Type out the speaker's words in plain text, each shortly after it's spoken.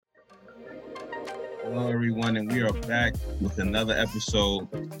Hello, everyone, and we are back with another episode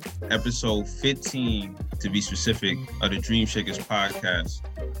 15 to be specific, of the Dream Shakers podcast.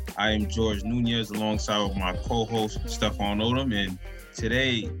 I am George Nunez alongside with my co-host, Stefan Odom, and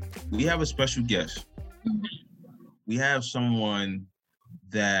today we have a special guest. We have someone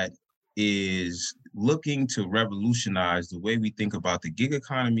that is looking to revolutionize the way we think about the gig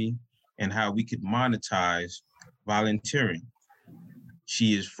economy and how we could monetize volunteering.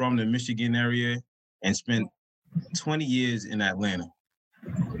 She is from the Michigan area and spent 20 years in Atlanta.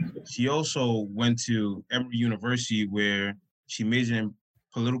 She also went to Emory University where she majored in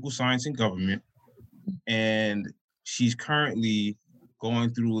political science and government. And she's currently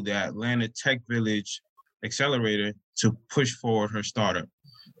going through the Atlanta Tech Village Accelerator to push forward her startup.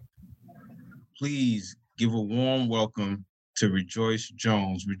 Please give a warm welcome to Rejoice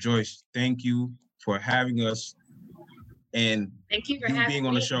Jones. Rejoice, thank you for having us and thank you for being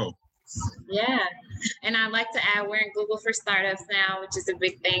on the show. Yeah. And I'd like to add, we're in Google for Startups now, which is a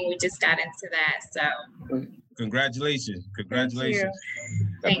big thing. We just got into that. So congratulations. Thanks so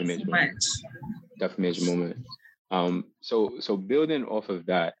much. Definitely major moment. So building off of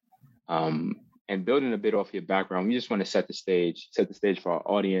that, and building a bit off your background, we just want to set the stage for our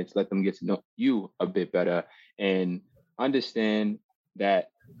audience, let them get to know you a bit better and understand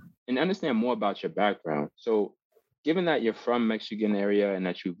more about your background. So given that you're from Michigan area and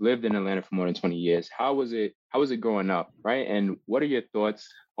that you've lived in Atlanta for more than 20 years, how was it growing up, right? And what are your thoughts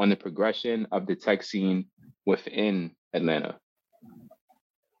on the progression of the tech scene within Atlanta?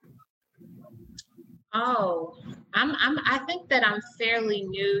 Oh, I think that I'm fairly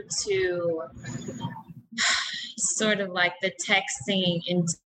new to sort of like the tech scene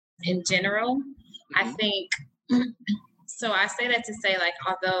in general. Mm-hmm. I think, so I say that to say, like,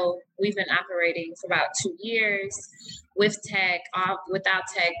 although we've been operating for about 2 years with tech, without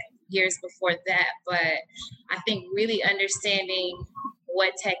tech years before that, but I think really understanding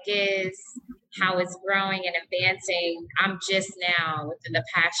what tech is, how it's growing and advancing, I'm just now within the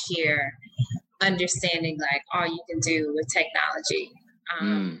past year understanding like all you can do with technology.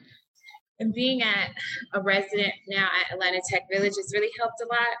 And being a resident now at Atlanta Tech Village has really helped a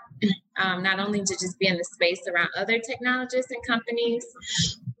lot, not only to just be in the space around other technologists and companies,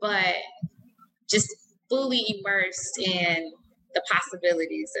 but just fully immersed in the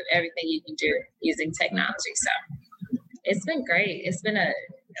possibilities of everything you can do using technology. So it's been great. It's been a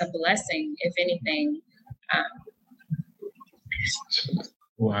blessing, if anything.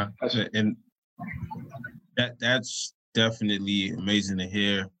 Wow. And that's definitely amazing to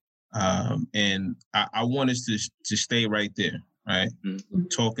hear. And I want us to stay right there, right? Mm-hmm.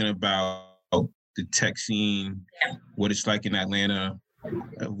 Talking about the tech scene, what it's like in Atlanta.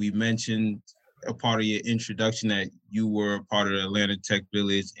 We mentioned a part of your introduction that you were a part of the Atlanta Tech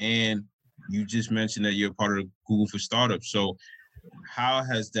Village, and you just mentioned that you're a part of Google for Startups. So how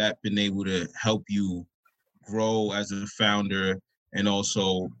has that been able to help you grow as a founder and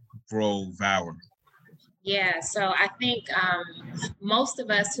also grow Vour? Yeah, so I think most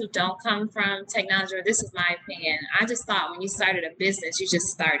of us who don't come from technology, or this is my opinion, I just thought when you started a business, you just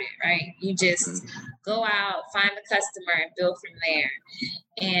started, right? You just go out, find the customer, and build from there.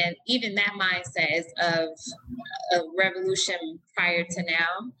 And even that mindset is of a revolution prior to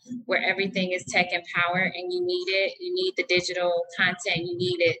now, where everything is tech empowered and you need it. You need the digital content. You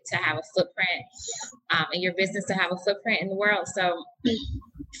need it to have a footprint, and your business to have a footprint in the world. So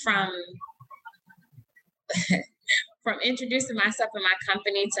from introducing myself and my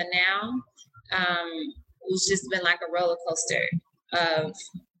company to now, it's just been like a roller coaster of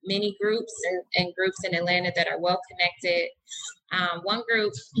many groups and groups in Atlanta that are well connected. One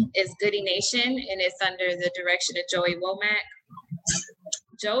group is Goody Nation, and it's under the direction of Joey Womack.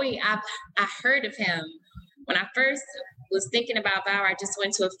 Joey, I heard of him when I first was thinking about Vour. I just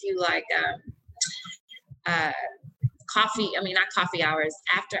went to a few like not coffee hours,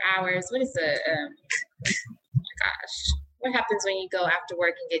 after hours. What is the what happens when you go after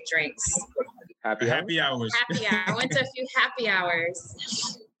work and get drinks? Happy hours. I went to a few happy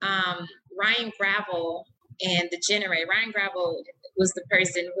hours. Ryan Gravel and the Generator. Ryan Gravel was the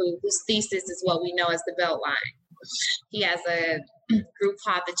person whose thesis is what we know as the Beltline. He has a group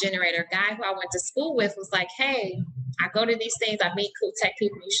called the Generator. A guy who I went to school with was like, hey, I go to these things, I meet cool tech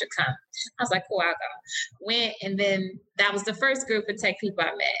people, you should come. I was like, cool, I'll go. Went, and then that was the first group of tech people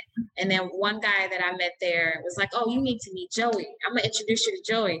I met. And then one guy that I met there was like, oh, you need to meet Joey. I'm gonna introduce you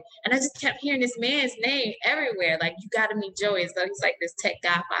to Joey. And I just kept hearing this man's name everywhere. Like, you gotta meet Joey. So he's like this tech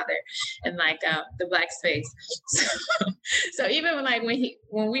godfather in like the Black space. So even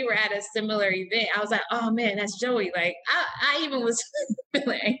when we were at a similar event, I was like, oh man, that's Joey. Like I even was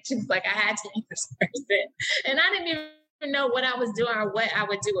feeling anxious, like I had to meet this person. And I didn't even know what I was doing or what I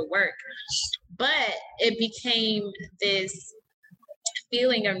would do at work. But it became this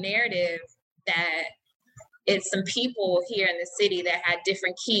feeling of narrative that it's some people here in the city that had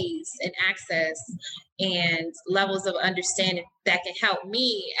different keys and access and levels of understanding that can help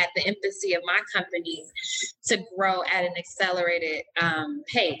me at the infancy of my company to grow at an accelerated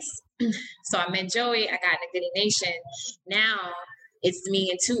pace. So I met Joey, I got into Goody Nation. Now it's me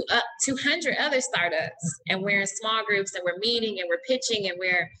and 200 other startups, and we're in small groups and we're meeting and we're pitching and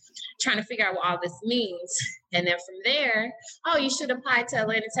we're trying to figure out what all this means. And then from there, oh, you should apply to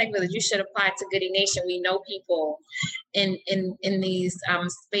Atlanta Tech Village. You should apply to Goody Nation. We know people in these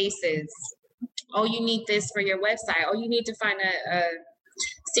spaces. Oh, you need this for your website. Oh, you need to find a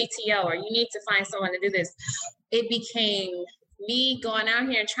CTO, or you need to find someone to do this. It became me going out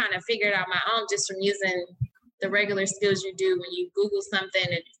here and trying to figure it out on my own, just from using the regular skills you do when you Google something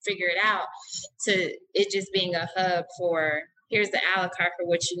and figure it out, to it just being a hub for, here's the a la carte for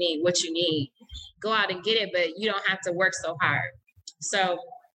what you need. Go out and get it, but you don't have to work so hard. So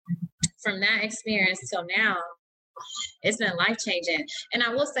from that experience till now, it's been life-changing. And I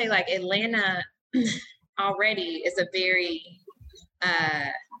will say, like, Atlanta already is a very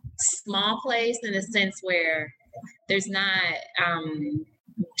small place in the sense where there's not,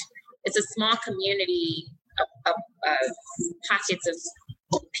 it's a small community of pockets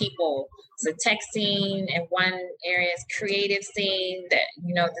of people. It's a tech scene, and one area is creative scene that,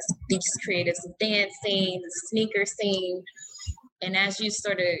 these creatives dance scene, the sneaker scene. And as you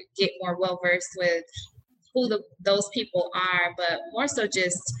sort of get more well-versed with who those people are, but more so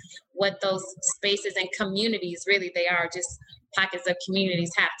just what those spaces and communities, really they are just pockets of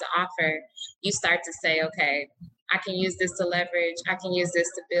communities, have to offer, you start to say, okay, I can use this to leverage, I can use this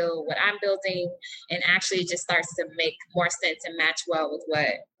to build what I'm building, and actually it just starts to make more sense and match well with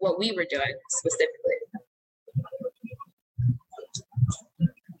what we were doing specifically.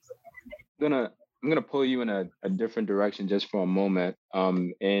 I'm gonna pull you in a different direction just for a moment,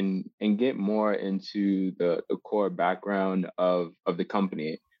 and get more into the core background of the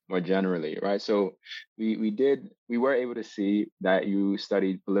company more generally, right? So we were able to see that you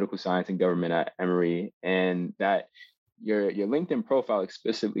studied political science and government at Emory, and that your LinkedIn profile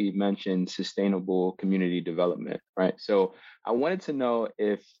explicitly mentioned sustainable community development, right? So I wanted to know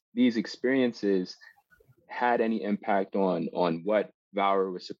if these experiences had any impact on what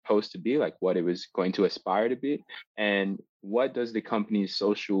Valor was supposed to be, like what it was going to aspire to be, and what does the company's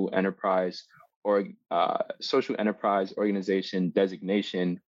social enterprise organization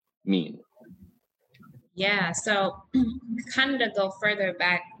designation mean? Yeah, so kind of to go further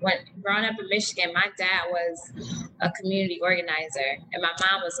back, when growing up in Michigan, my dad was a community organizer and my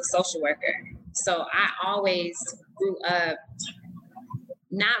mom was a social worker. So I always grew up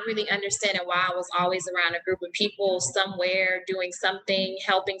not really understanding why I was always around a group of people somewhere doing something,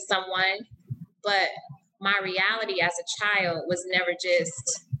 helping someone. But my reality as a child was never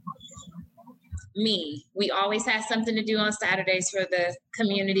just me. We always had something to do on Saturdays for the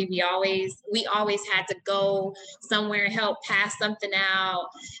community. We always had to go somewhere and help pass something out.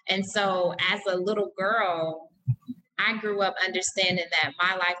 And so as a little girl, I grew up understanding that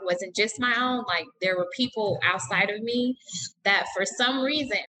my life wasn't just my own. Like, there were people outside of me that for some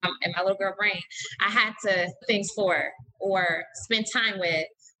reason, in my little girl brain, I had to things for, or spend time with,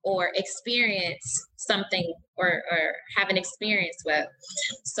 or experience something, or have an experience with.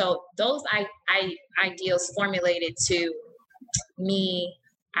 So those ideals formulated to me.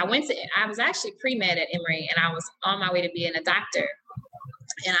 I was actually pre-med at Emory, and I was on my way to being a doctor.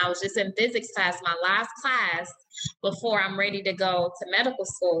 And I was just in physics class, my last class before I'm ready to go to medical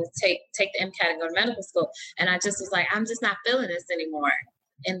school, take the MCAT and go to medical school. And I just was like, I'm just not feeling this anymore.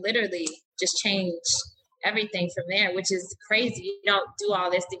 And literally just changed everything from there, which is crazy. You don't do all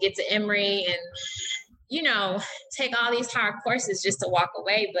this to get to Emory and, take all these hard courses just to walk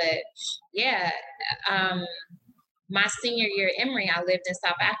away. But yeah, my senior year at Emory, I lived in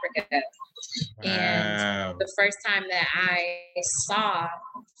South Africa. Wow. And the first time that I saw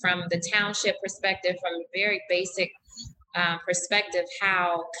from the township perspective, from a very basic perspective,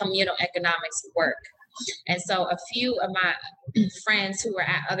 how communal economics work. And so a few of my friends who were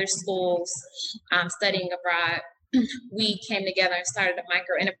at other schools studying abroad we came together and started a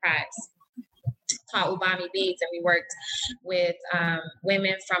micro enterprise called Ubami Beads, and we worked with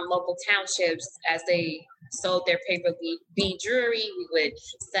women from local townships as they sold their paper bead jewelry. We would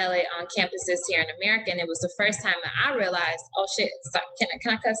sell it on campuses here in America, and it was the first time that I realized, oh shit, stop. Can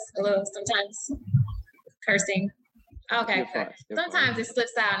I cuss a little sometimes? Cursing. Okay. Sometimes it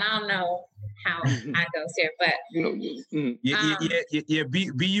slips out, and I don't know how I goes here, but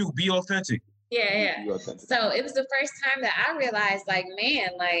Be authentic. Yeah. So it was the first time that I realized, like, man,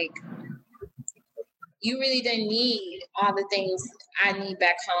 like, you really didn't need all the things I need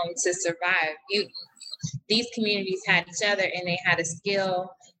back home to survive. These communities had each other, and they had a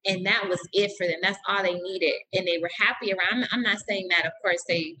skill, and that was it for them. That's all they needed, and they were happy around. I'm not saying that, of course,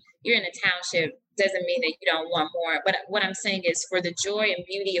 you're in a township doesn't mean that you don't want more. But what I'm saying is, for the joy and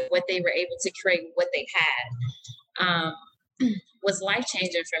beauty of what they were able to create, what they had, was life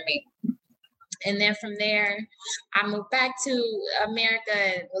changing for me. And then from there, I moved back to America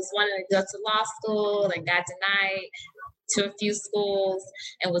and was wanting to go to law school and got denied to a few schools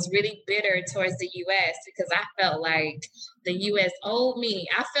and was really bitter towards the U.S. because I felt like the U.S. owed me.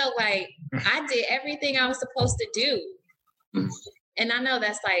 I felt like I did everything I was supposed to do. And I know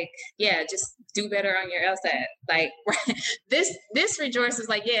that's like, yeah, just do better on your LSAT. Like this Rejoice was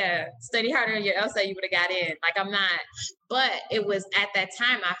like, yeah, study harder on your LSAT, you would have got in. Like, I'm not. But it was at that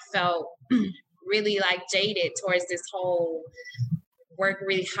time I felt really like jaded towards this whole work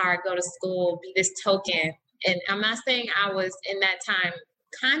really hard, go to school, be this token. And I'm not saying I was in that time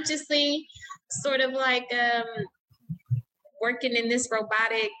consciously sort of like working in this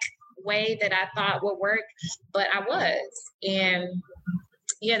robotic way that I thought would work, but I was. And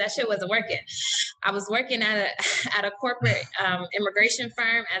yeah, that shit wasn't working. I was working at a corporate immigration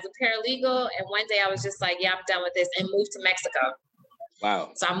firm as a paralegal, and one day I was just like, yeah, I'm done with this, and moved to Mexico.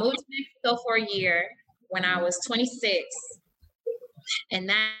 Wow. So I moved to Mexico for a year when I was 26. And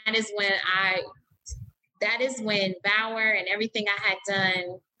that is when Bauer and everything I had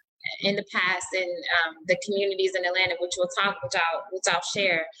done in the past in the communities in Atlanta, which I'll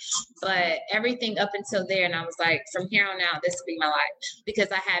share, but everything up until there, and I was like, from here on out, this will be my life,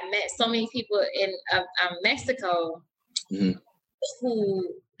 because I had met so many people in Mexico who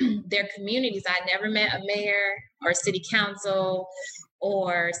their communities, I never met a mayor or city council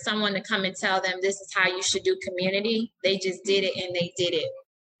or someone to come and tell them this is how you should do community. They just did it, and they did it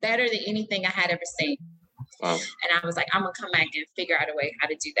better than anything I had ever seen. Wow. And I was like, I'm gonna come back and figure out a way how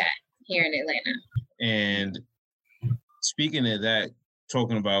to do that here in Atlanta. And speaking of that,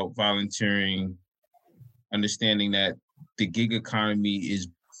 talking about volunteering, understanding that the gig economy is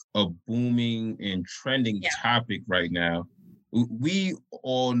a booming and trending topic right now. We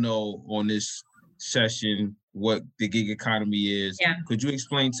all know on this session what the gig economy is. Yeah. Could you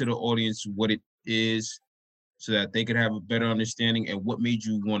explain to the audience what it is, so that they could have a better understanding, and what made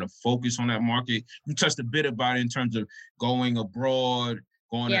you want to focus on that market? You touched a bit about it in terms of going abroad,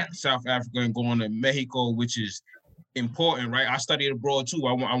 going to South Africa and going to Mexico, which is important, right? I studied abroad too.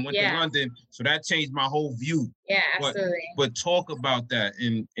 I went to London, so that changed my whole view. Yeah, absolutely. But talk about that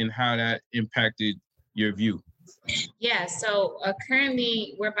and how that impacted your view. Yeah, so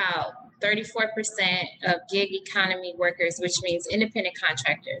currently we're about 34% of gig economy workers, which means independent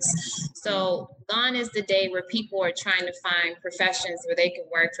contractors. So gone is the day where people are trying to find professions where they can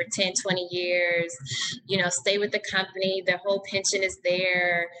work for 10, 20 years, stay with the company, their whole pension is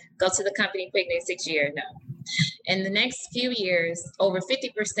there, go to the company picnic 6 years. No. In the next few years, over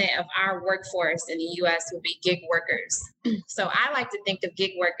 50% of our workforce in the U.S. will be gig workers. So I like to think of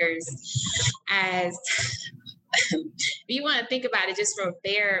gig workers as... if you want to think about it just from a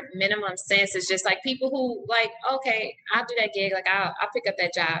bare minimum sense, it's just like people who like, okay, I'll do that gig, like I'll pick up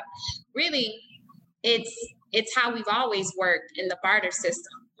that job. Really, it's how we've always worked in the barter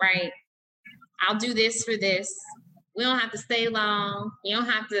system, right? I'll do this for this. We don't have to stay long. You don't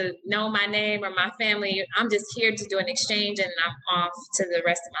have to know my name or my family. I'm just here to do an exchange, and I'm off to the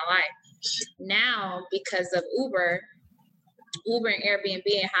rest of my life. Now, because of Uber and Airbnb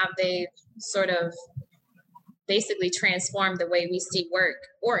and how they sort of basically transformed the way we see work,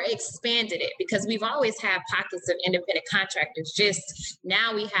 or expanded it, because we've always had pockets of independent contractors. Just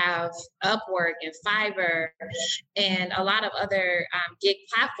now we have Upwork and Fiverr and a lot of other gig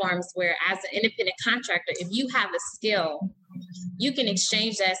platforms where, as an independent contractor, if you have a skill, you can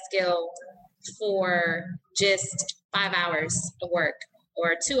exchange that skill for just 5 hours of work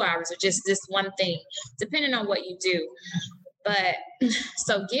or 2 hours or just this one thing, depending on what you do. But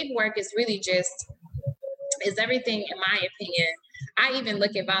so gig work is really just is everything, in my opinion, I even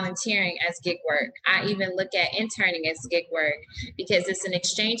look at volunteering as gig work. I even look at interning as gig work because it's an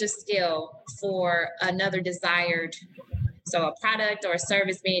exchange of skill for another desired. So a product or a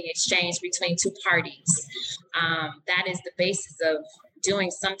service being exchanged between two parties. That is the basis of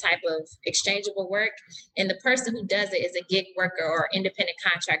doing some type of exchangeable work. And the person who does it is a gig worker or independent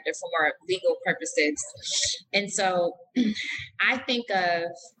contractor for more legal purposes. And so I think of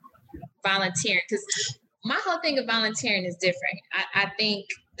volunteering because my whole thing of volunteering is different. I think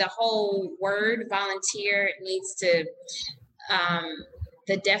the whole word volunteer needs to,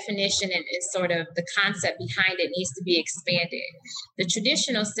 the definition and sort of the concept behind it needs to be expanded. The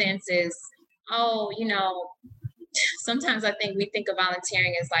traditional sense is, sometimes I think we think of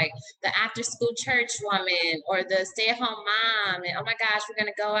volunteering as like the after school church woman or the stay at home mom. And oh my gosh, we're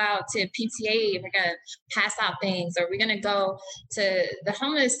going to go out to PTA and we're going to pass out things, or we're going to go to the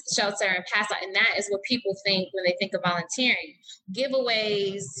homeless shelter and pass out. And that is what people think when they think of volunteering.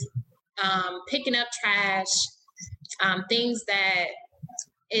 Giveaways, picking up trash, things that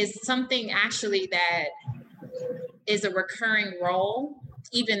is something actually that is a recurring role.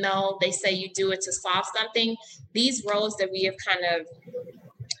 Even though they say you do it to solve something, these roles that we have kind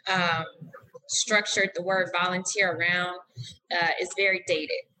of structured the word volunteer around is very dated,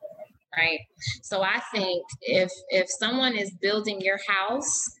 right? So I think if someone is building your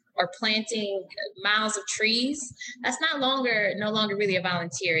house or planting miles of trees, that's no longer really a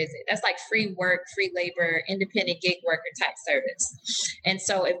volunteer, is it? That's like free work, free labor, independent gig worker type service. And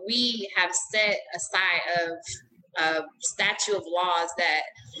so if we have set aside a statute of laws that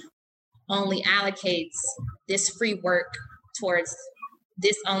only allocates this free work towards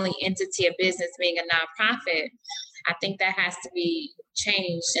this only entity of business being a nonprofit, I think that has to be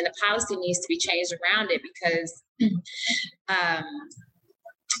changed, and the policy needs to be changed around it because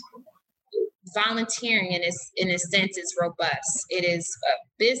volunteering in a sense is robust. It is a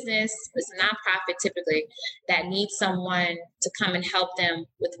business, it's a nonprofit typically that needs someone to come and help them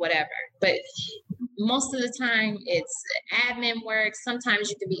with whatever. But most of the time it's admin work. Sometimes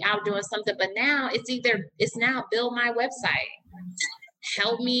you can be out doing something, but now it's now build my website.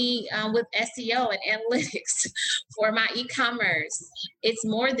 Help me with SEO and analytics for my e-commerce. It's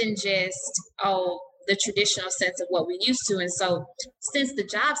more than just, the traditional sense of what we used to. And so since the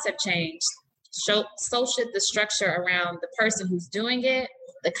jobs have changed, so should the structure around the person who's doing it,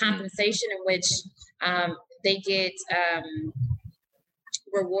 the compensation in which they get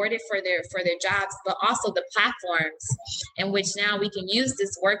rewarded for their jobs, but also the platforms in which now we can use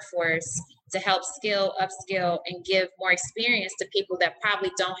this workforce to help upskill, and give more experience to people that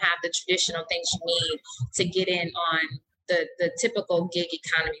probably don't have the traditional things you need to get in on the typical gig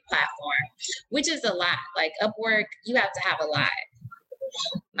economy platform, which is a lot. Like Upwork, you have to have a lot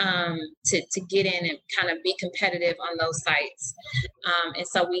to get in and kind of be competitive on those sites. And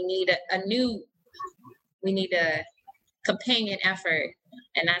so we need a companion effort,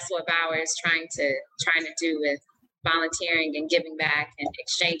 and that's what Bauer is trying to do with volunteering and giving back and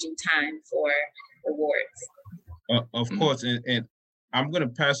exchanging time for rewards. Of course, and I'm going to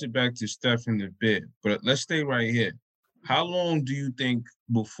pass it back to Steph in a bit, but let's stay right here. How long do you think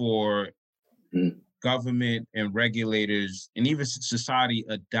before government and regulators and even society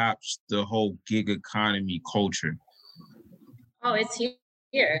adopts the whole gig economy culture? Oh, it's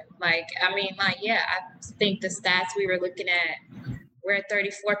here. I think the stats we were looking at, we're at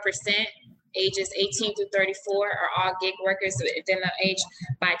 34%. Ages 18 through 34 are all gig workers within the age.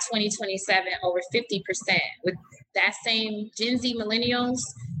 By 2027, over 50%. With that same Gen Z millennials,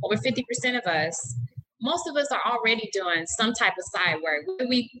 over 50% of us, most of us are already doing some type of side work. Whether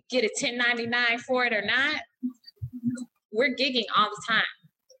we get a 1099 for it or not, we're gigging all the time.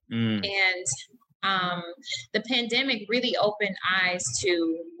 And the pandemic really opened eyes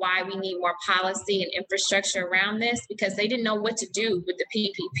to why we need more policy and infrastructure around this, because they didn't know what to do with the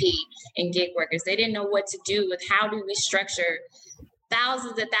PPP and gig workers. They didn't know what to do with how do we structure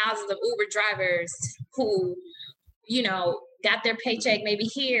thousands and thousands of Uber drivers who, got their paycheck maybe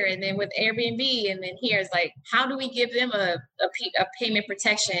here and then with Airbnb and then here. It's like, how do we give them a payment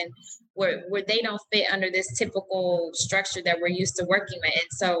protection where they don't fit under this typical structure that we're used to working with? And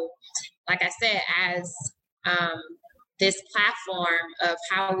so, like I said, as this platform of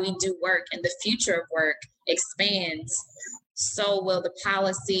how we do work and the future of work expands, so will the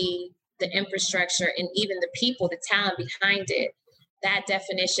policy, the infrastructure, and even the people, the talent behind it. That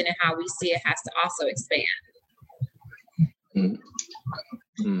definition and how we see it has to also expand.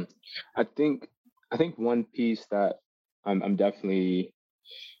 I think one piece that I'm definitely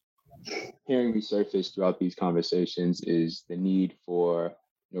hearing resurface throughout these conversations is the need for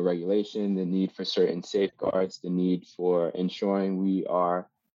regulation, the need for certain safeguards, the need for ensuring we are,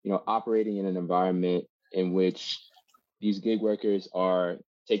 operating in an environment in which these gig workers are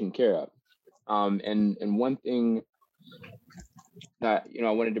taken care of. And one thing that I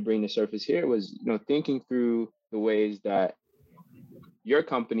wanted to bring to surface here was thinking through the ways that your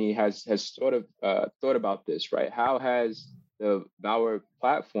company has sort of thought about this, right? How has the Bauer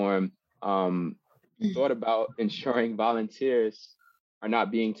platform thought about ensuring volunteers are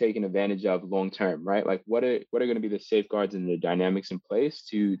not being taken advantage of long term, right? Like what are going to be the safeguards and the dynamics in place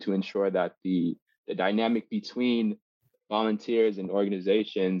to ensure that the dynamic between volunteers and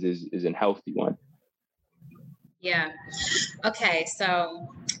organizations is a healthy one? Yeah. Okay. So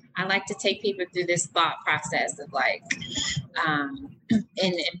I like to take people through this thought process of like,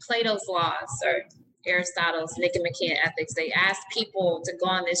 in Plato's laws or Aristotle's Nicomachean Ethics, they ask people to go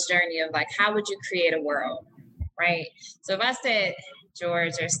on this journey of like, how would you create a world, right? So if I said,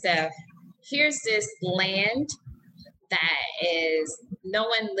 George or Steph, here's this land that is, no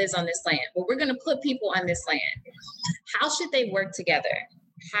one lives on this land, but we're going to put people on this land. How should they work together?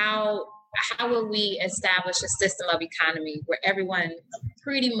 How will we establish a system of economy where everyone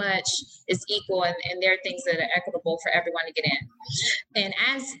pretty much is equal and there are things that are equitable for everyone to get in? And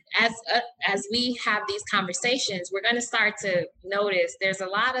as we have these conversations, we're going to start to notice there's a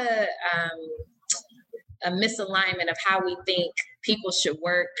lot of a misalignment of how we think people should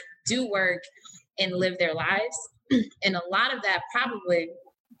work, do work, and live their lives. And a lot of that probably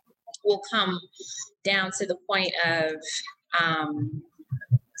will come down to the point of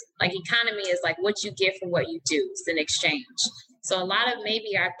like economy is like what you get for what you do. It's an exchange. So a lot of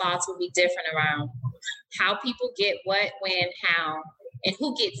maybe our thoughts will be different around how people get what, when, how, and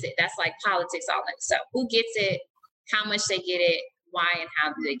who gets it. That's like politics all in itself. Who gets it, how much they get it, why and how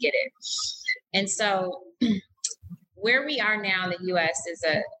do they get it. And so where we are now in the US is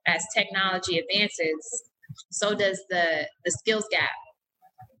as technology advances, so does the skills gap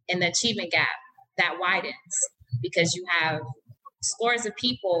and the achievement gap that widens, because you have scores of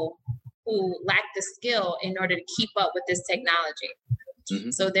people who lack the skill in order to keep up with this technology. Mm-hmm.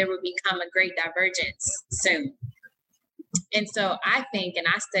 So there will become a great divergence soon. And so I think, and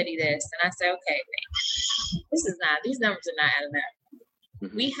I study this, and I say, okay, these numbers are not adding up.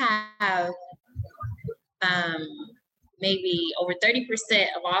 Mm-hmm. We have maybe over 30%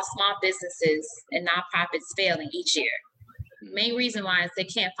 of all small businesses and nonprofits failing each year. The main reason why is they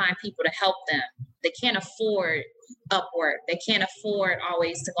can't find people to help them. They can't afford Upwork. They can't afford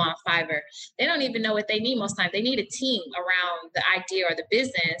always to go on Fiverr. They don't even know what they need most times. They need a team around the idea or the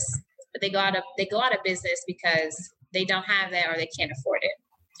business, but they go out of business because they don't have that or they can't afford it.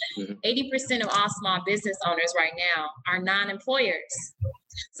 Mm-hmm. 80% of all small business owners right now are non-employers.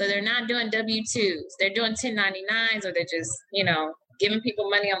 So they're not doing W-2s. They're doing 1099s, or they're just, giving people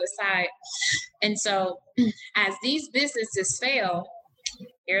money on the side. And so as these businesses fail,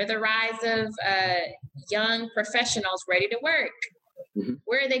 here are the rise of young professionals ready to work. Mm-hmm.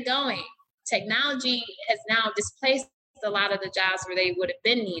 Where are they going? Technology has now displaced a lot of the jobs where they would have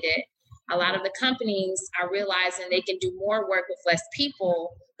been needed. A lot of the companies are realizing they can do more work with less people,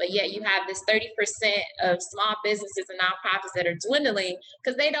 but yet you have this 30% of small businesses and nonprofits that are dwindling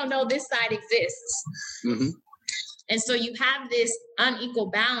because they don't know this side exists. Mm-hmm. And so you have this unequal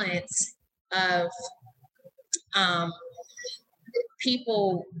balance of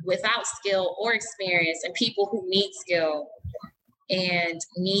people without skill or experience and people who need skill and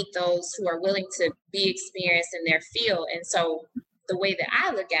need those who are willing to be experienced in their field. And so the way that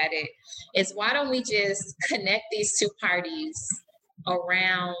I look at it is, why don't we just connect these two parties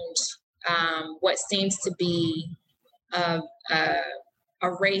around what seems to be a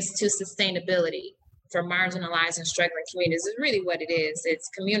race to sustainability for marginalized and struggling communities? Is really what it is. It's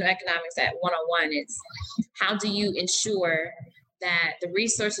communal economics at 101. It's how do you ensure that the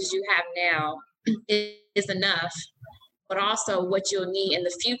resources you have now is enough, but also what you'll need in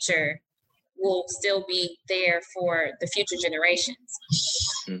the future will still be there for the future generations.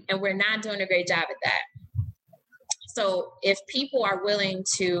 And we're not doing a great job at that. So if people are willing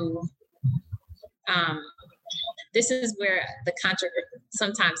to, this is where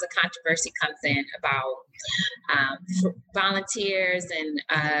sometimes the controversy comes in about volunteers and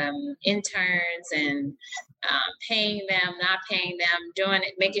interns and paying them, not paying them, doing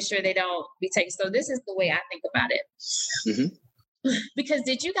it, making sure they don't be taken. So this is the way I think about it. Mm-hmm. Because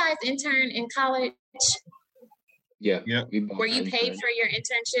did you guys intern in college? Yeah. Were you paid for your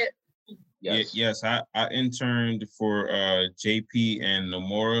internship? Yes. I interned for JP and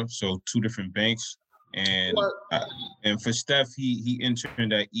Nomura, so two different banks. And and for Steph, he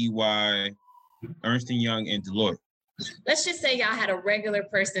interned at EY, Ernst & Young, and Deloitte. let's just say y'all had a regular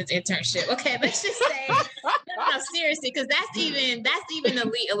person's internship. Okay, let's just say no, seriously, because that's even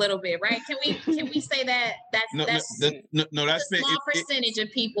elite a little bit, right? Can we say that that's a small percentage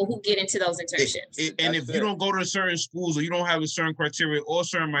of people who get into those internships? And if you don't go to certain schools or you don't have a certain criteria or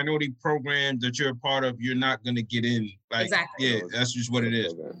certain minority programs that you're a part of, you're not going to get in. Like, exactly. Yeah, that's just what it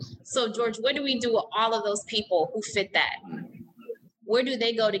is. So, George, what do we do with all of those people who fit that? Where do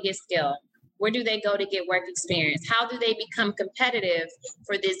they go to get skill? Where do they go to get work experience? How do they become competitive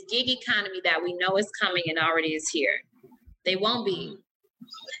for this gig economy that we know is coming and already is here? They won't be.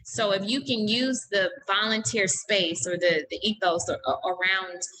 So if you can use the volunteer space or the ethos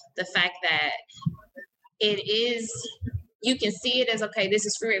around the fact that it is, you can see it as, okay, this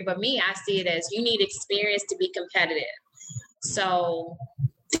is free, but me, I see it as you need experience to be competitive. So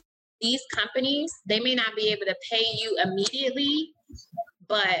these companies, they may not be able to pay you immediately,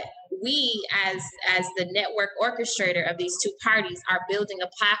 but we as the network orchestrator of these two parties are building a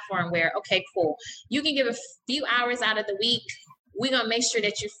platform where, okay, cool, you can give a few hours out of the week. We're going to make sure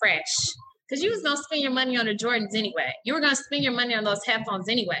that you're fresh. Because you was going to spend your money on the Jordans anyway. You were going to spend your money on those headphones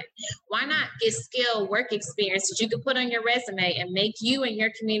anyway. Why not get skill, work experience that you could put on your resume and make you and your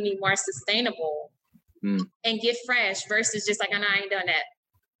community more sustainable and get fresh versus just like, oh, no, I ain't doing that.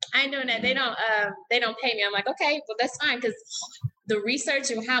 I ain't doing that. They don't pay me. I'm like, okay, well, that's fine. Because the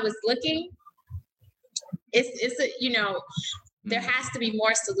research and how it's looking, there has to be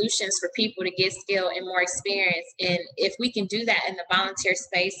more solutions for people to get skill and more experience. And if we can do that in the volunteer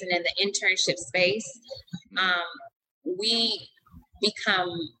space and in the internship space, we become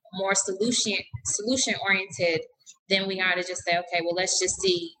more solution oriented than we are to just say, okay, well, let's just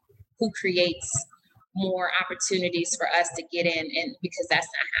see who creates more opportunities for us to get in, and because that's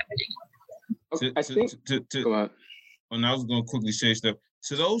not happening. And I was going to quickly say stuff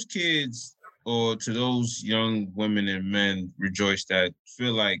to those kids or to those young women and men, Rejoice, that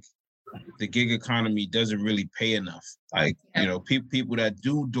feel like the gig economy doesn't really pay enough. Like, people that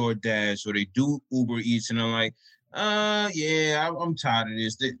do DoorDash or they do Uber Eats and they're like, I'm tired of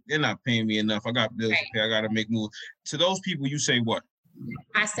this. They're not paying me enough. I got bills to pay. I got to make moves. To those people, you say what?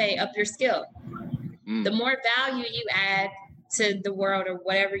 I say up your skill. The more value you add to the world or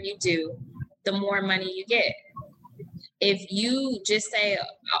whatever you do, the more money you get. If you just say,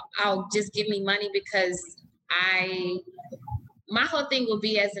 I'll just give me money because my whole thing will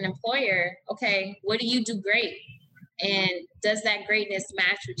be as an employer, okay, what do you do great? And does that greatness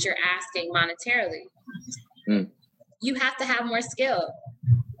match what you're asking monetarily? You have to have more skill.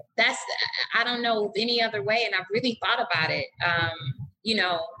 I don't know any other way. And I've really thought about it,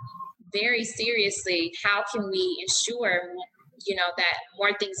 very seriously. How can we ensure, that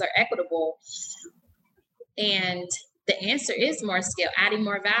more things are equitable? And the answer is more skill, adding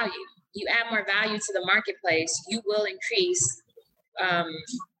more value. You add more value to the marketplace, you will increase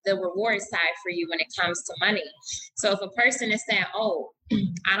the reward side for you when it comes to money. So if a person is saying, oh,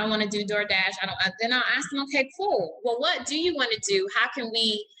 I don't want to do DoorDash, then I'll ask them, okay, cool. Well, what do you want to do? How can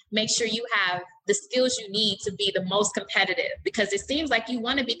we make sure you have the skills you need to be the most competitive? Because it seems like you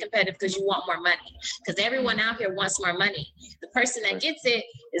want to be competitive because you want more money, because everyone out here wants more money. The person that gets it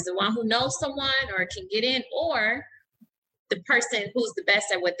is the one who knows someone or can get in, or the person who's the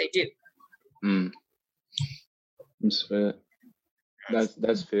best at what they do. That's fair.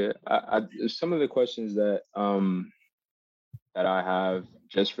 That's fair. Some of the questions that I have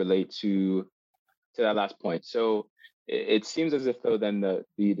just relate to that last point. So it seems as if though then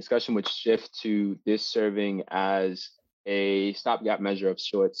the discussion would shift to this serving as a stopgap measure of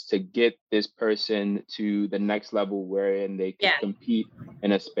sorts to get this person to the next level wherein they can compete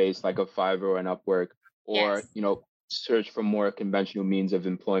in a space like a Fiverr or an Upwork, or search for more conventional means of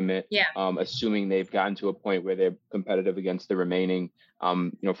employment, assuming they've gotten to a point where they're competitive against the remaining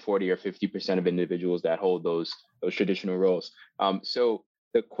 40 or 50% of individuals that hold those traditional roles. So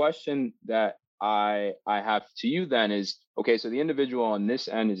the question that I have to you then is, okay, so the individual on this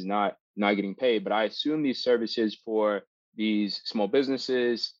end is not getting paid, but I assume these services for these small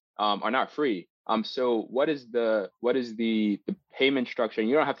businesses are not free. So what is the payment structure? And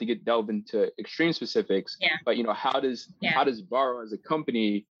you don't have to delve into extreme specifics, but how does Varo as a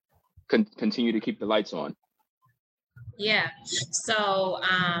company continue to keep the lights on? Yeah. So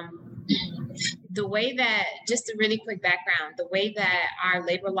the way that, just a really quick background, the way that our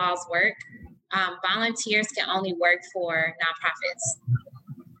labor laws work, volunteers can only work for nonprofits.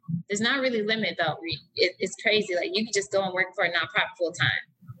 There's not really a limit though. It's crazy. Like you can just go and work for a nonprofit full time.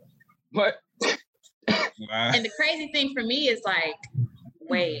 What? And the crazy thing for me is like,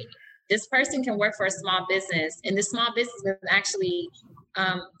 wait, this person can work for a small business, and the small business is actually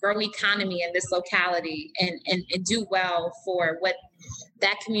grow economy in this locality and do well for what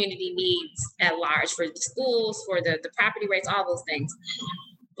that community needs at large, for the schools, for the property rates, all those things.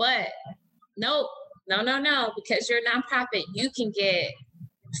 But no, because you're a nonprofit, you can get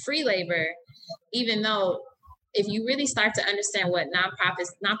free labor, even though if you really start to understand what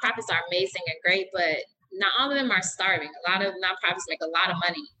nonprofits are amazing and great, but not all of them are starving. A lot of nonprofits make a lot of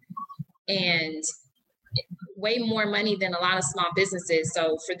money, and way more money than a lot of small businesses.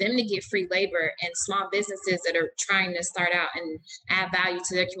 So for them to get free labor, and small businesses that are trying to start out and add value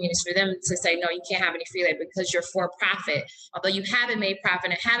to their communities, for them to say, no, you can't have any free labor because you're for profit, although you haven't made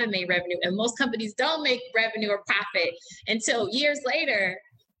profit and haven't made revenue. And most companies don't make revenue or profit until years later.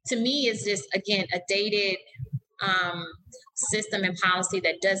 To me, is just, again, a dated system and policy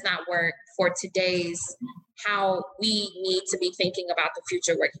that does not work for today's, how we need to be thinking about the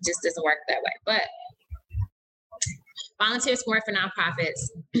future work. It just doesn't work that way. But volunteers can work for nonprofits.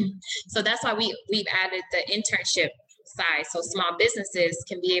 So that's why we've added the internship side. So small businesses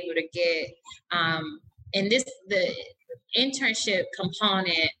can be able to get, and the internship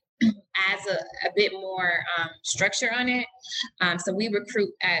component adds a bit more structure on it. So we recruit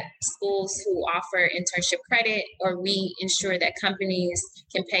at schools who offer internship credit, or we ensure that companies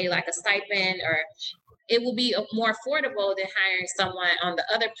can pay like a stipend, or it will be more affordable than hiring someone on the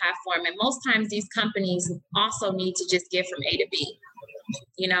other platform. And most times these companies also need to just give from A to B.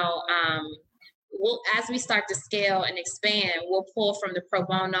 As we start to scale and expand, we'll pull from the pro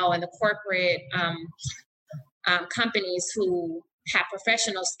bono and the corporate companies who have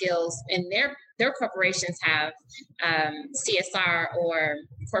professional skills, and their corporations have CSR or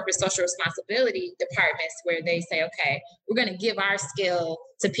corporate social responsibility departments where they say, okay, we're going to give our skill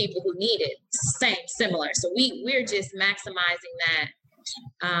to people who need it. Similar. So we're just maximizing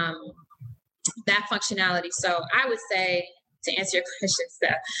that functionality. So I would say, to answer your question,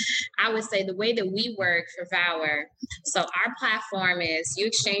 Steph, I would say the way that we work for Valor, so our platform is you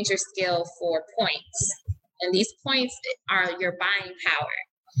exchange your skill for points. And these points are your buying power.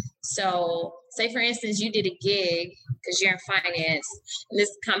 So say, for instance, you did a gig because you're in finance, and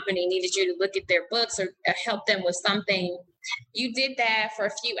this company needed you to look at their books or help them with something. You did that for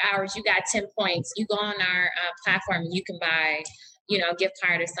a few hours. You got 10 points. You go on our platform and you can buy, a gift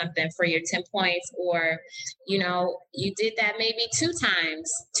card or something for your 10 points. Or, you did that maybe 3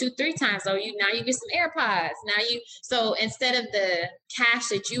 times. So now you get some AirPods. So instead of the cash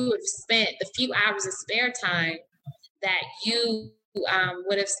that you would have spent, the few hours of spare time that you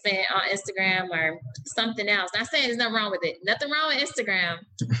would have spent on Instagram or something else. Not saying there's nothing wrong with it. Nothing wrong with Instagram.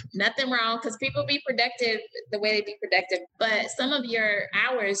 Nothing wrong, because people be productive the way they be productive. But some of your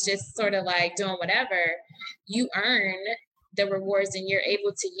hours just sort of like doing whatever, you earn the rewards, and you're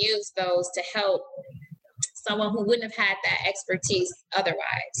able to use those to help someone who wouldn't have had that expertise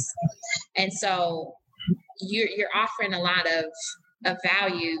otherwise. And so you're offering a lot of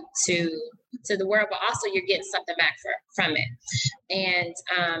value to the world, but also you're getting something back from it. And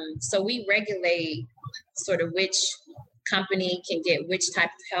so we regulate sort of which company can get which type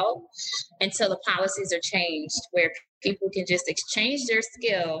of help until the policies are changed, where people can just exchange their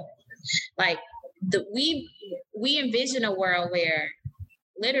skill. Like we envision a world where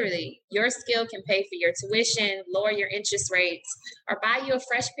literally your skill can pay for your tuition, lower your interest rates, or buy you a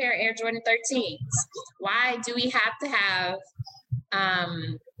fresh pair of Air Jordan 13s. Why do we have to have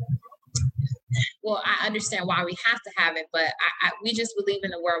well, I understand why we have to have it, but we just believe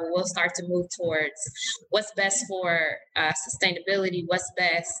in a world where we'll start to move towards what's best for sustainability, what's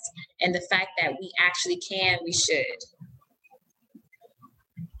best, and the fact that we actually we should.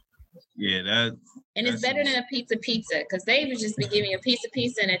 Yeah, and it's better than a pizza, because they would just be giving you a piece of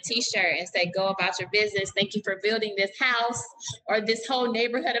pizza and a t-shirt and say, go about your business. Thank you for building this house or this whole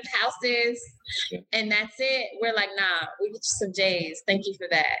neighborhood of houses. And that's it. We're like, nah, we get you some J's. Thank you for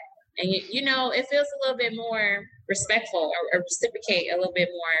that. And it feels a little bit more respectful, or reciprocate a little bit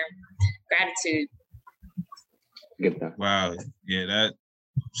more gratitude. Get that. Wow. Yeah,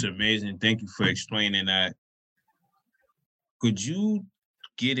 that's amazing. Thank you for explaining that. Could you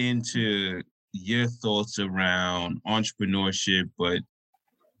get into your thoughts around entrepreneurship, but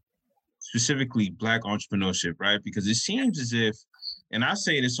specifically Black entrepreneurship, right? Because it seems as if, and I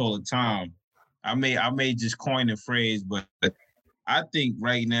say this all the time, I may just coin the phrase, but I think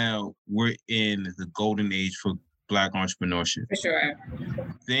right now we're in the golden age for Black entrepreneurship. For sure.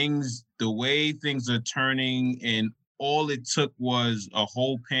 The way things are turning, and all it took was a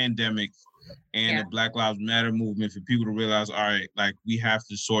whole pandemic and the Black Lives Matter movement for people to realize, all right, like we have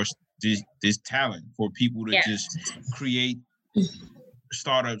to source this talent for people to just create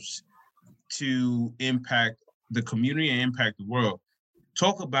startups to impact the community and impact the world.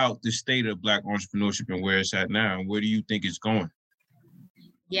 talk about the state of Black entrepreneurship and where it's at now, and where do you think it's going?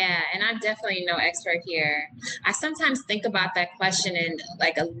 Yeah, and I'm definitely no expert here. I sometimes think about that question, and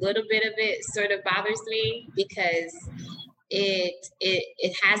like a little bit of it sort of bothers me because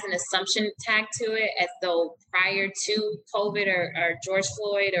it has an assumption tag to it, as though prior to COVID or George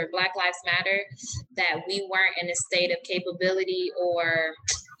Floyd or Black Lives Matter, that we weren't in a state of capability or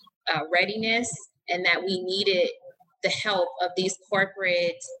readiness, and that we needed the help of these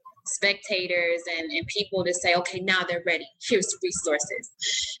corporate spectators and people to say, okay, now they're ready. Here's the resources.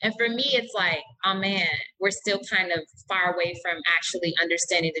 And for me, it's like, oh man, we're still kind of far away from actually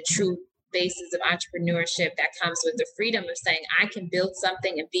understanding the true basis of entrepreneurship that comes with the freedom of saying, I can build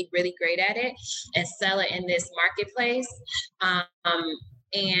something and be really great at it and sell it in this marketplace,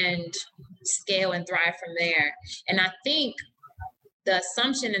 and scale and thrive from there. And I think the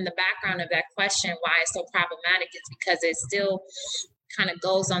assumption in the background of that question, why it's so problematic, is because it still kind of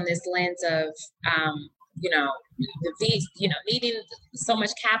goes on this lens of, needing so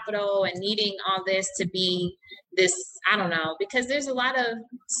much capital and needing all this to be this, I don't know, because there's a lot of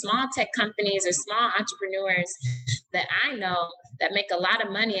small tech companies or small entrepreneurs that I know that make a lot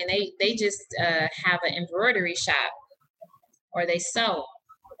of money, and they just have an embroidery shop, or they sew,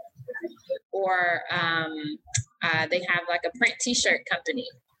 or they have like a print t-shirt company.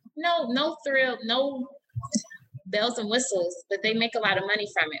 No thrill, no bells and whistles, but they make a lot of money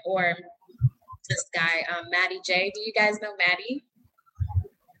from it. Or this guy, Matty J. Do you guys know Matty?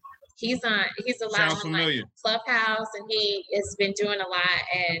 He's a lot on like Clubhouse, and he has been doing a lot.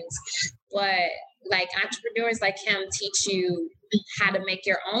 But like entrepreneurs like him teach you how to make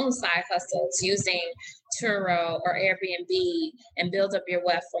your own side hustles using Turo or Airbnb and build up your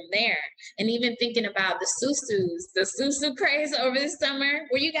wealth from there. And even thinking about the Susu craze over the summer.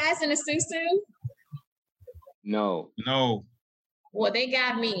 Were you guys in a Susu? No. Well, they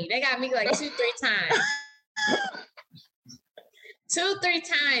got me like 2-3 times. 2-3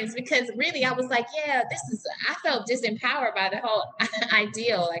 times, because really I was like, yeah, I felt disempowered by the whole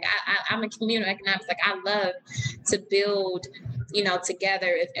ideal. Like I'm a communal economics. Like I love to build, together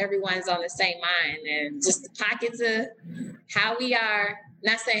if everyone's on the same mind, and just the pockets of how we are,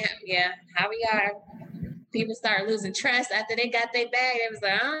 not saying, how we are. People start losing trust after they got their bag. They was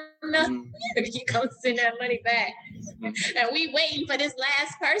like, I don't know if you gonna send that money back. And we waiting for this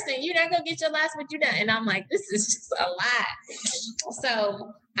last person. You're not gonna get your last, what you done. And I'm like, this is just a lot.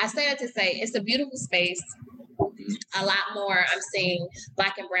 So I say that to say it's a beautiful space. A lot more I'm seeing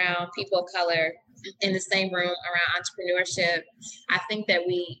Black and brown people of color in the same room around entrepreneurship. I think that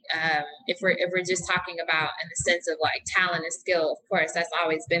we, if we're just talking about in the sense of like talent and skill, of course, that's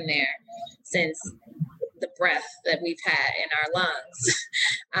always been there since the breath that we've had in our lungs.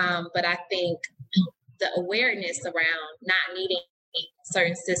 But I think the awareness around not needing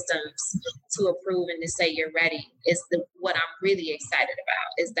certain systems to approve and to say you're ready is what I'm really excited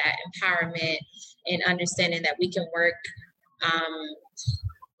about, is that empowerment and understanding that we can work,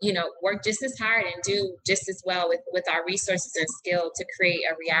 work just as hard and do just as well with our resources and skill to create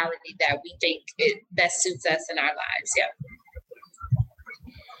a reality that we think best suits us in our lives. Yeah.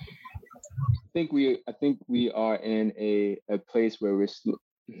 I think we are in a place where we're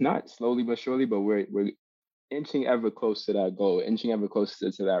not slowly but surely, but we're inching ever closer to that goal, inching ever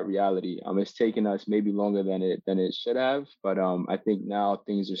closer to that reality. It's taken us maybe longer than it should have, but I think now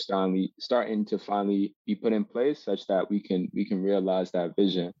things are starting to finally be put in place such that we can realize that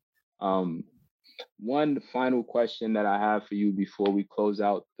vision. One final question that I have for you before we close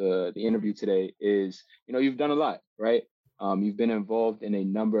out the interview today is, you've done a lot, right? You've been involved in a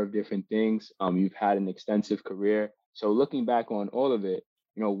number of different things. You've had an extensive career. So looking back on all of it,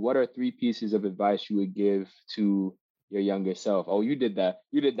 what are 3 pieces of advice you would give to your younger self? Oh, you did that.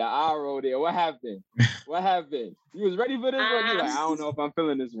 I roll there. What happened? You was ready for this one? You're like, I don't know if I'm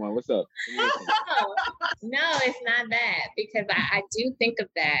feeling this one. What's up? No, it's not that, because I do think of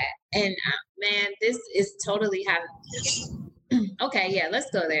that. And man, this is totally how. Okay, yeah,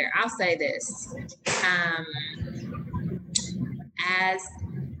 let's go there. I'll say this. As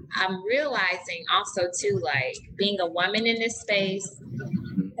I'm realizing also too, like being a woman in this space,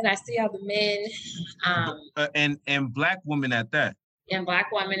 and I see all the men, and Black women at that. And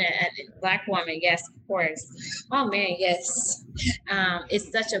Black woman, yes, of course. Oh man, yes.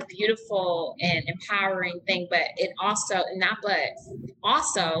 It's such a beautiful and empowering thing, but it also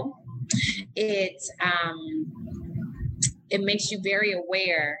it makes you very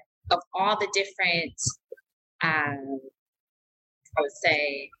aware of all the different, I would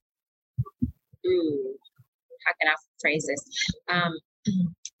say, how can I phrase this?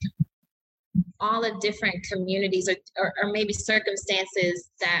 all the different communities or maybe circumstances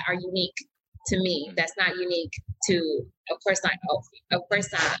that are unique to me. That's not unique to, of course not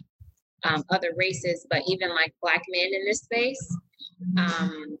other races, but even like Black men in this space.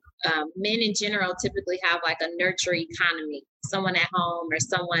 Men in general typically have like a nurture economy, someone at home or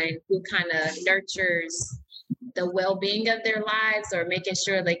someone who kind of nurtures the well-being of their lives, or making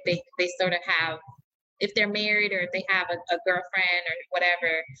sure like they sort of have, if they're married or if they have a girlfriend or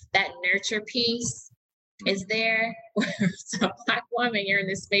whatever, that nurture piece is there. So a Black woman, you're in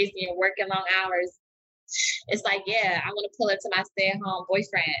this space and you're working long hours. It's like, yeah, I want to pull up to my stay-at-home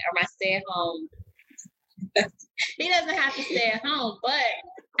boyfriend or my stay-at-home. He doesn't have to stay at home, but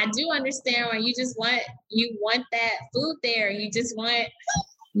I do understand when you want that food there. You just want.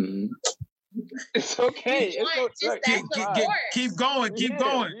 It's okay. Keep going.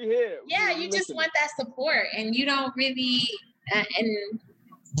 Yeah, you just want that support, and you don't really. And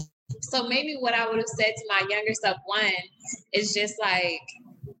so maybe what I would have said to my younger self, one, is just like,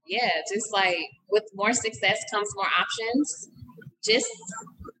 just like with more success comes more options. Just,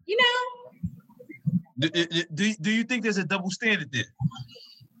 Do you think there's a double standard there?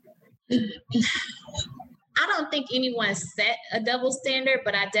 I don't think anyone set a double standard,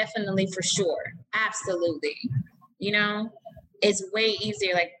 but I definitely, for sure, absolutely. It's way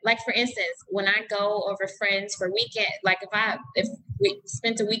easier. Like for instance, when I go over friends for weekend, like if we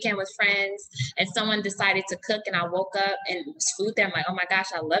spent a weekend with friends and someone decided to cook and I woke up and there's food there, I'm like, oh my gosh,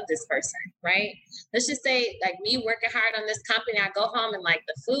 I love this person, right? Let's just say like me working hard on this company, I go home and like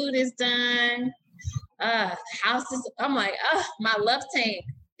the food is done. House is, I'm like, my love tank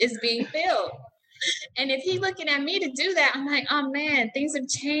is being filled. And if he's looking at me to do that, I'm like, oh man, things have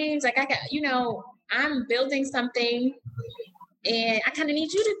changed. Like I got, I'm building something and I kind of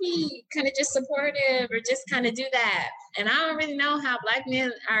need you to be kind of just supportive or just kind of do that. And I don't really know how Black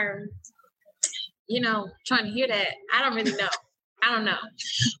men are, trying to hear that. I don't really know. I don't know.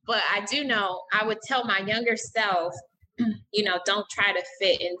 But I do know I would tell my younger self, don't try to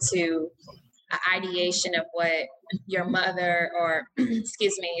fit into ideation of what your mother or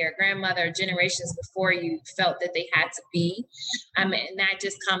your grandmother or generations before you felt that they had to be. And that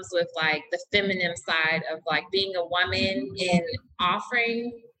just comes with like the feminine side of like being a woman and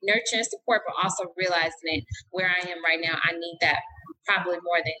offering nurture and support, but also realizing it where I am right now, I need that probably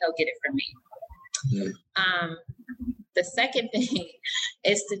more than he'll get it from me. The second thing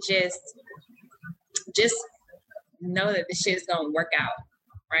is to just know that the shit is gonna work out,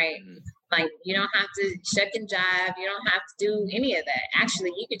 right? Like, you don't have to shuck and jive. You don't have to do any of that.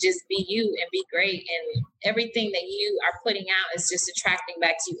 Actually, you could just be you and be great. And everything that you are putting out is just attracting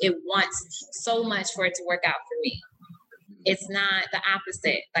back to you. It wants so much for it to work out for me. It's not the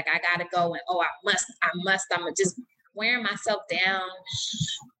opposite. Like, I got to go and, I'm just wearing myself down.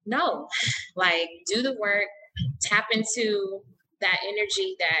 No, like, do the work, tap into that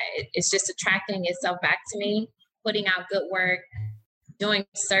energy that it's just attracting itself back to me, putting out good work, doing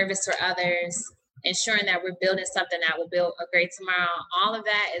service for others, ensuring that we're building something that will build a great tomorrow. All of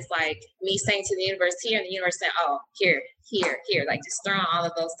that is like me saying to the universe here, and the universe saying, oh, here, like just throwing all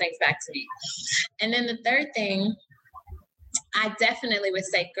of those things back to me. And then the third thing, I definitely would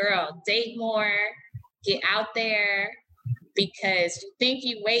say, girl, date more, get out there, because you think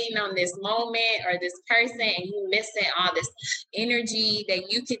you're waiting on this moment or this person and you missing all this energy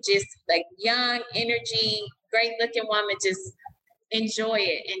that you could just, like, young energy, great looking woman, just enjoy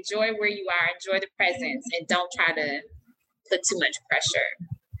it. Enjoy where you are. Enjoy the presence, and don't try to put too much pressure.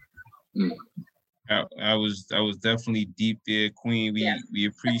 I was definitely deep there, Queen. We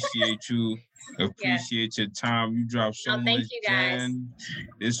appreciate you. Appreciate your time. You dropped so much. Thank you guys.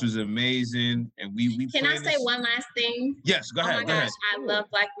 This was amazing, and we can I say one last thing? Yes, go ahead. Oh my gosh, I love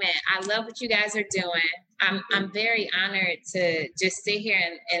Black men. I love what you guys are doing. I'm very honored to just sit here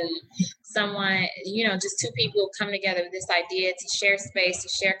and someone, just two people come together with this idea to share space, to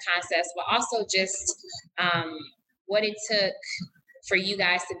share concepts, but also just what it took for you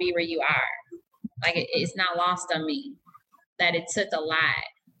guys to be where you are. Like, it's not lost on me that it took a lot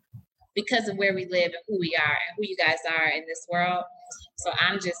because of where we live and who we are and who you guys are in this world. So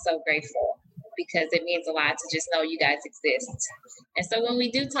I'm just so grateful, because it means a lot to just know you guys exist. And so when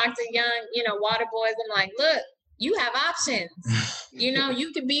we do talk to young, water boys, I'm like, look, you have options.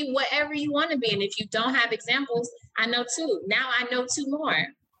 You can be whatever you want to be. And if you don't have examples, I know two. Now I know two more.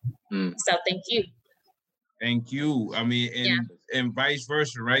 So thank you. Thank you. I mean, and vice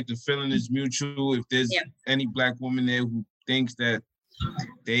versa, right? The feeling is mutual. If there's any Black woman there who thinks that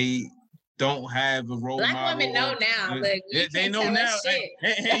they don't have a role model. Black women know now. Look, they know now.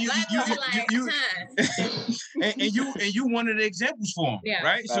 and you one of the examples for him,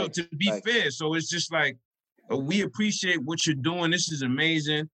 right? So to be fair, so it's just like we appreciate what you're doing. This is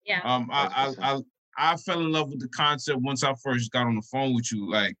amazing. Yeah. I fell in love with the concept once I first got on the phone with you.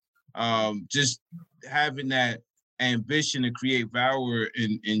 Like, just having that ambition to create Valor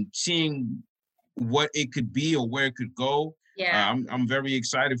and seeing what it could be or where it could go. Yeah. I'm very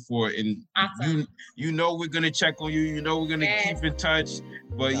excited for it. And awesome. you know we're gonna check on you. You know we're gonna keep in touch.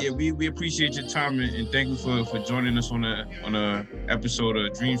 But yeah, we appreciate your time and thank you for joining us on a episode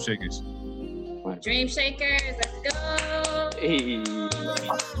of Dream Shakers. Dream Shakers, let's go. Hey.